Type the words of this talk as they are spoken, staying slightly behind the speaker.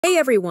Hey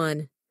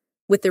everyone!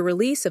 With the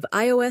release of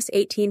iOS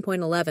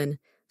 18.11,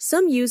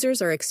 some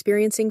users are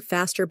experiencing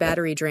faster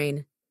battery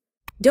drain.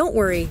 Don't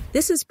worry,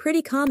 this is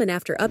pretty common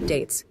after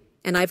updates,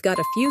 and I've got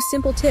a few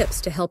simple tips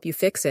to help you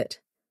fix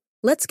it.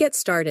 Let's get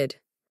started.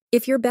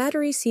 If your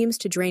battery seems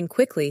to drain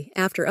quickly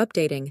after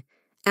updating,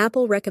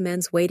 Apple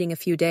recommends waiting a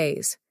few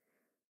days.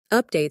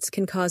 Updates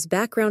can cause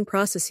background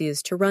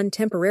processes to run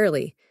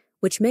temporarily,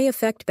 which may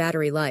affect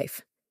battery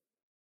life.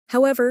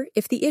 However,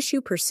 if the issue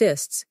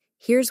persists,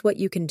 here's what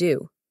you can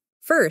do.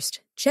 First,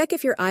 check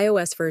if your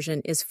iOS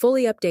version is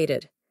fully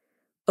updated.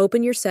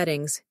 Open your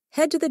settings,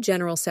 head to the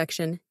General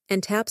section,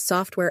 and tap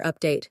Software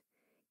Update.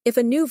 If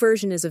a new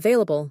version is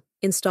available,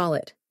 install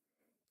it.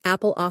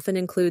 Apple often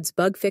includes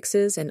bug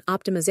fixes and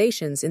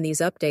optimizations in these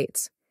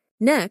updates.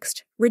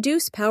 Next,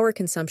 reduce power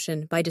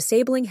consumption by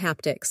disabling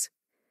haptics.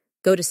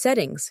 Go to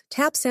Settings,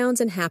 tap Sounds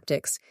and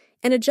Haptics,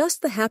 and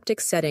adjust the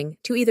haptics setting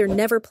to either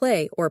Never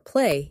Play or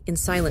Play in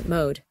silent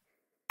mode.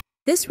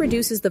 This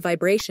reduces the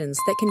vibrations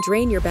that can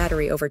drain your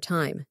battery over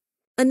time.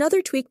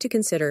 Another tweak to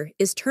consider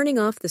is turning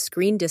off the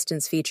screen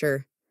distance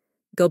feature.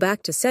 Go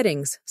back to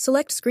Settings,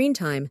 select Screen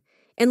Time,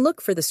 and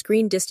look for the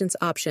screen distance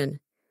option.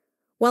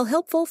 While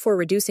helpful for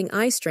reducing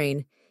eye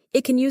strain,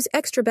 it can use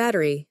extra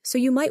battery, so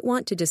you might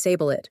want to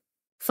disable it.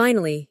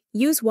 Finally,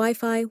 use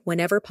Wi-Fi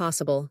whenever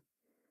possible.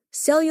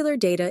 Cellular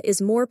data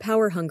is more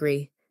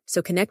power-hungry,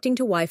 so connecting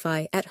to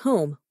Wi-Fi at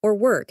home or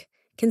work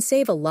can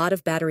save a lot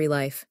of battery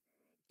life.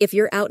 If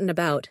you're out and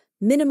about,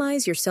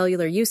 minimize your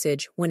cellular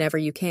usage whenever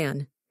you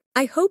can.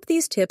 I hope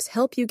these tips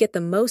help you get the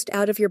most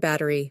out of your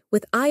battery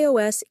with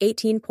iOS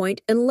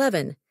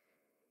 18.11.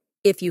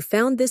 If you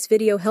found this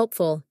video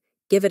helpful,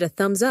 give it a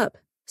thumbs up,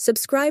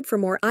 subscribe for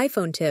more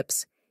iPhone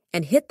tips,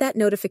 and hit that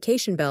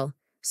notification bell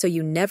so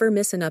you never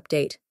miss an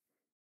update.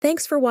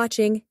 Thanks for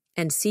watching,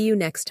 and see you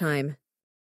next time.